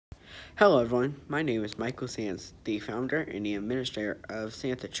Hello everyone, my name is Michael Sands, the founder and the administrator of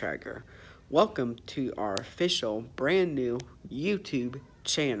Santa Tracker. Welcome to our official brand new YouTube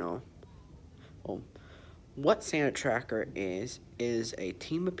channel. Well, what Santa Tracker is a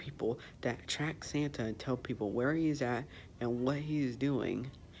team of people that track Santa and tell people where he is at and what he is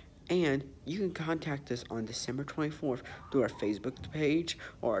doing. And you can contact us on December 24th through our Facebook page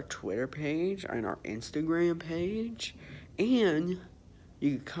or our Twitter page and our Instagram page. And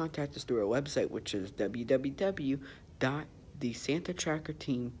you can contact us through our website, which is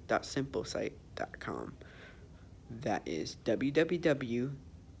www.thesantatrackerteam.simplesite.com. That is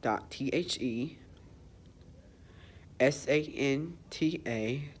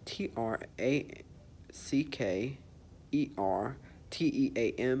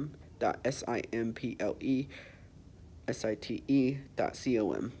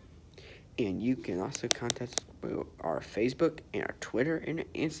And you can also contact us through our Facebook and our Twitter and our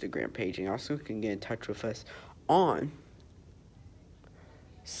Instagram page. And you also can get in touch with us on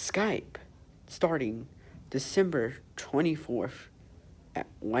Skype starting December 24th at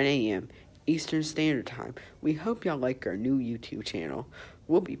 1 a.m. Eastern Standard Time. We hope y'all like our new YouTube channel.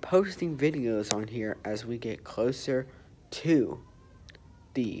 We'll be posting videos on here as we get closer to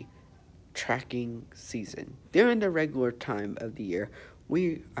the tracking season. During the regular time of the year,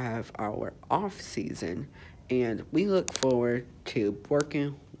 we have our off season, and we look forward to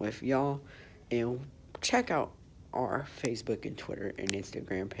working with y'all. And check out our Facebook and Twitter and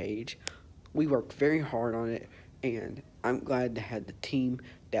Instagram page. We worked very hard on it, and I'm glad to have the team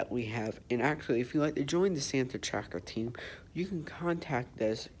that we have. And actually, if you'd like to join the Santa Tracker team, you can contact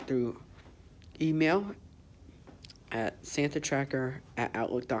us through email at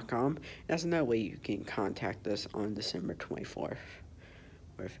santatracker@outlook.com. That's another way you can contact us on December 24th.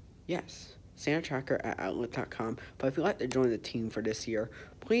 Yes, santatracker@outlook.com. But if you'd like to join the team for this year,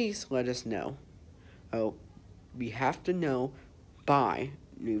 please let us know. Oh, we have to know by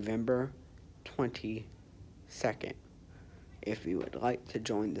November 22nd if you would like to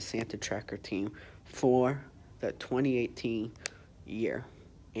join the Santa Tracker team for the 2018 year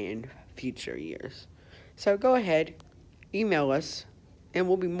and future years. So go ahead, email us, and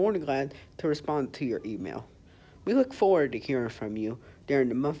we'll be more than glad to respond to your email. We look forward to hearing from you during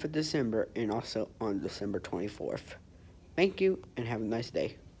the month of December and also on December 24th. Thank you, and have a nice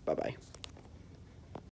day. Bye-bye.